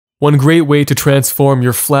One great way to transform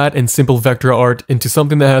your flat and simple vector art into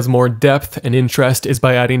something that has more depth and interest is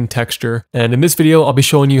by adding texture. And in this video, I'll be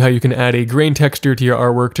showing you how you can add a grain texture to your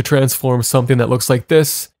artwork to transform something that looks like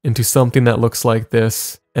this into something that looks like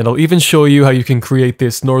this. And I'll even show you how you can create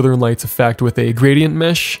this Northern Lights effect with a gradient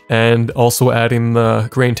mesh and also adding the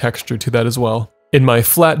grain texture to that as well. In my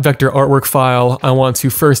flat vector artwork file, I want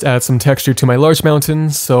to first add some texture to my large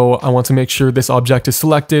mountain, so I want to make sure this object is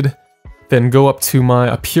selected. Then go up to my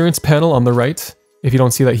appearance panel on the right. If you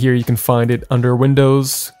don't see that here, you can find it under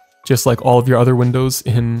Windows, just like all of your other windows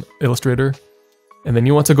in Illustrator. And then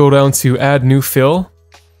you want to go down to add new fill,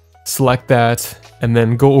 select that, and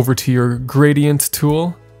then go over to your gradient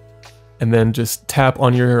tool, and then just tap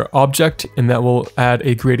on your object, and that will add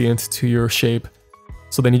a gradient to your shape.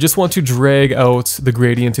 So then you just want to drag out the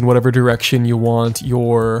gradient in whatever direction you want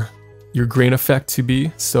your grain effect to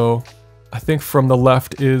be. So I think from the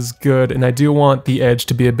left is good, and I do want the edge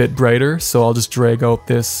to be a bit brighter, so I'll just drag out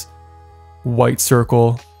this white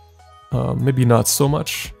circle, maybe not so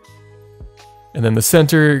much. And then the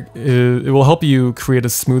center, it will help you create a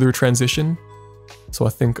smoother transition, so I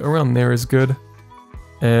think around there is good.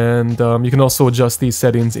 And you can also adjust these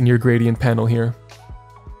settings in your gradient panel here.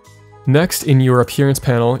 Next, in your appearance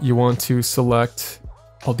panel, you want to select,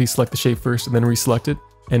 I'll deselect the shape first and then reselect it,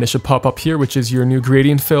 and it should pop up here, which is your new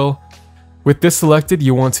gradient fill. With this selected,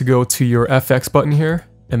 you want to go to your FX button here,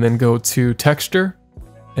 and then go to Texture,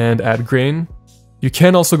 and add Grain. You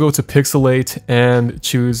can also go to Pixelate and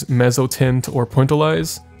choose Mezzotint or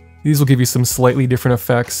Pointillize. These will give you some slightly different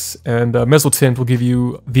effects, and Mezzotint will give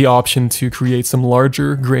you the option to create some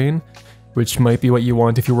larger grain, which might be what you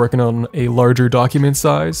want if you're working on a larger document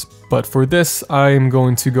size. But for this, I'm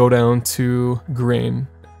going to go down to Grain.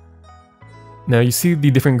 Now you see the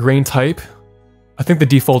different grain type. I think the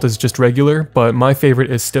default is just regular, but my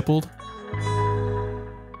favorite is stippled.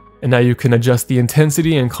 And now you can adjust the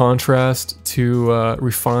intensity and contrast to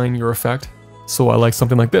refine your effect. So I like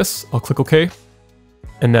something like this. I'll click OK.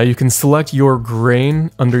 And now you can select your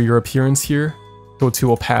grain under your appearance here. Go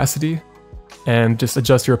to opacity and just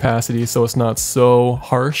adjust your opacity so it's not so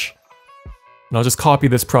harsh. And I'll just copy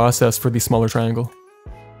this process for the smaller triangle.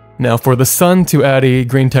 Now for the sun, to add a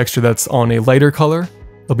grain texture that's on a lighter color,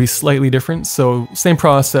 it'll be slightly different. So same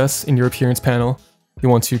process in your appearance panel. You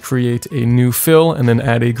want to create a new fill and then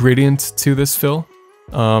add a gradient to this fill.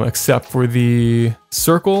 Except for the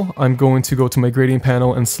circle, I'm going to go to my gradient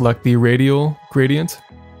panel and select the radial gradient.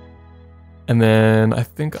 And then I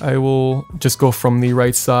think I will just go from the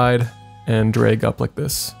right side and drag up like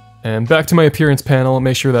this. And back to my appearance panel,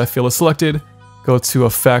 make sure that fill is selected. Go to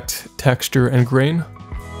Effect, Texture, and Grain.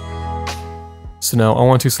 So now I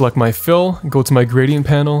want to select my fill, go to my gradient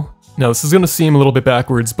panel. Now this is going to seem a little bit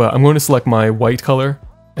backwards, but I'm going to select my white color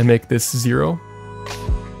and make this 0.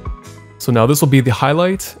 So now this will be the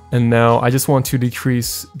highlight, and now I just want to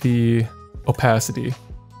decrease the opacity.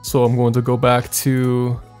 So I'm going to go back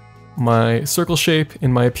to my circle shape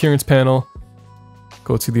in my appearance panel,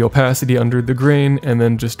 go to the opacity under the grain, and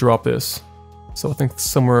then just drop this. So I think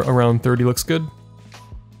somewhere around 30 looks good.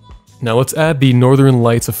 Now let's add the Northern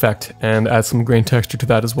Lights effect and add some grain texture to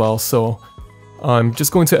that as well. So I'm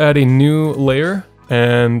just going to add a new layer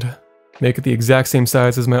and make it the exact same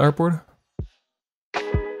size as my artboard.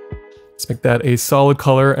 Let's make that a solid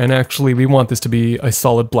color, and actually we want this to be a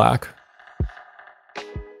solid black.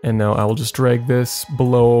 And now I will just drag this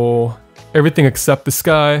below everything except the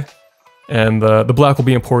sky, and the black will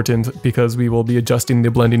be important because we will be adjusting the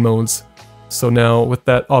blending modes. So now with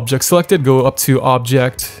that object selected, go up to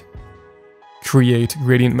Object, Create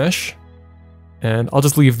Gradient Mesh, and I'll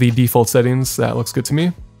just leave the default settings. That looks good to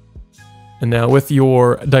me. And now with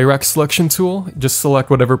your direct selection tool, just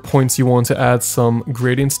select whatever points you want to add some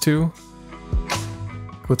gradients to.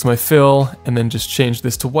 Go to my fill, and then just change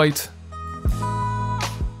this to white.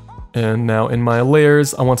 And now in my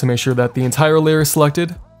layers, I want to make sure that the entire layer is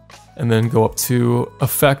selected, and then go up to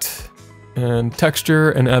Effect and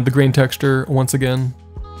Texture and add the grain texture once again.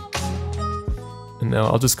 And now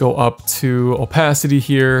I'll just go up to opacity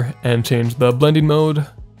here and change the blending mode.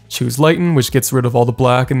 Choose lighten, which gets rid of all the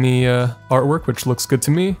black in the artwork, which looks good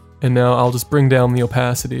to me. And now I'll just bring down the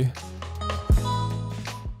opacity.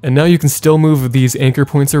 And now you can still move these anchor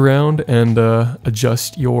points around and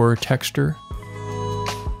adjust your texture.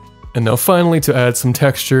 And now finally, to add some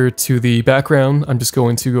texture to the background, I'm just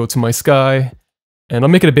going to go to my sky, and I'll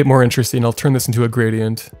make it a bit more interesting. I'll turn this into a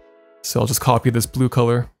gradient. So I'll just copy this blue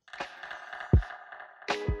color.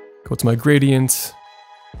 Go to my gradient,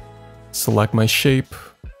 select my shape,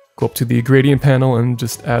 go up to the gradient panel and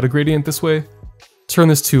just add a gradient this way. Turn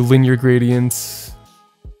this to linear gradients,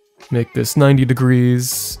 make this 90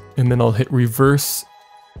 degrees, and then I'll hit reverse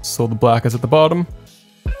so the black is at the bottom.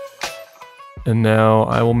 And now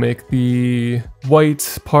I will make the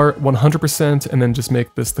white part 100% and then just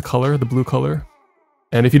make this the color, the blue color.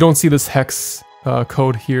 And if you don't see this hex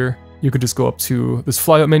code here, you could just go up to this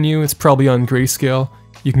flyout menu. It's probably on grayscale.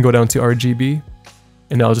 You can go down to RGB,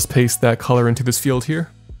 and now I'll just paste that color into this field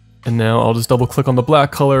here. And now I'll just double click on the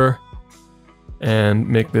black color and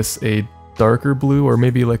make this a darker blue, or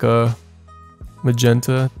maybe like a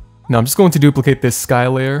magenta. Now I'm just going to duplicate this sky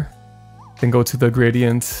layer, then go to the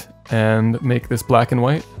gradient and make this black and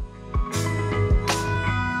white.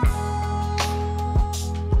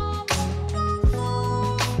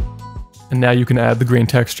 And now you can add the grain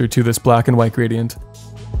texture to this black and white gradient.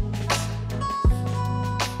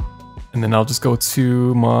 And then I'll just go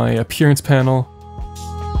to my appearance panel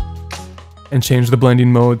and change the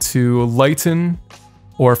blending mode to lighten,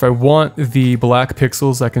 or if I want the black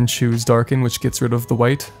pixels I can choose darken, which gets rid of the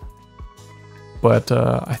white. But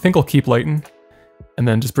I think I'll keep lighten, and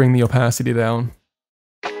then just bring the opacity down.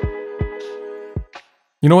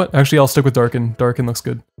 You know what? Actually, I'll stick with darken. Darken looks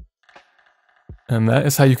good. And that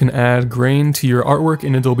is how you can add grain to your artwork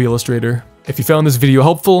in Adobe Illustrator. If you found this video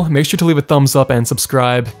helpful, make sure to leave a thumbs up and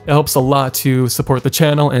subscribe. It helps a lot to support the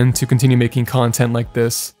channel and to continue making content like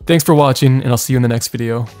this. Thanks for watching, and I'll see you in the next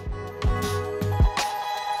video.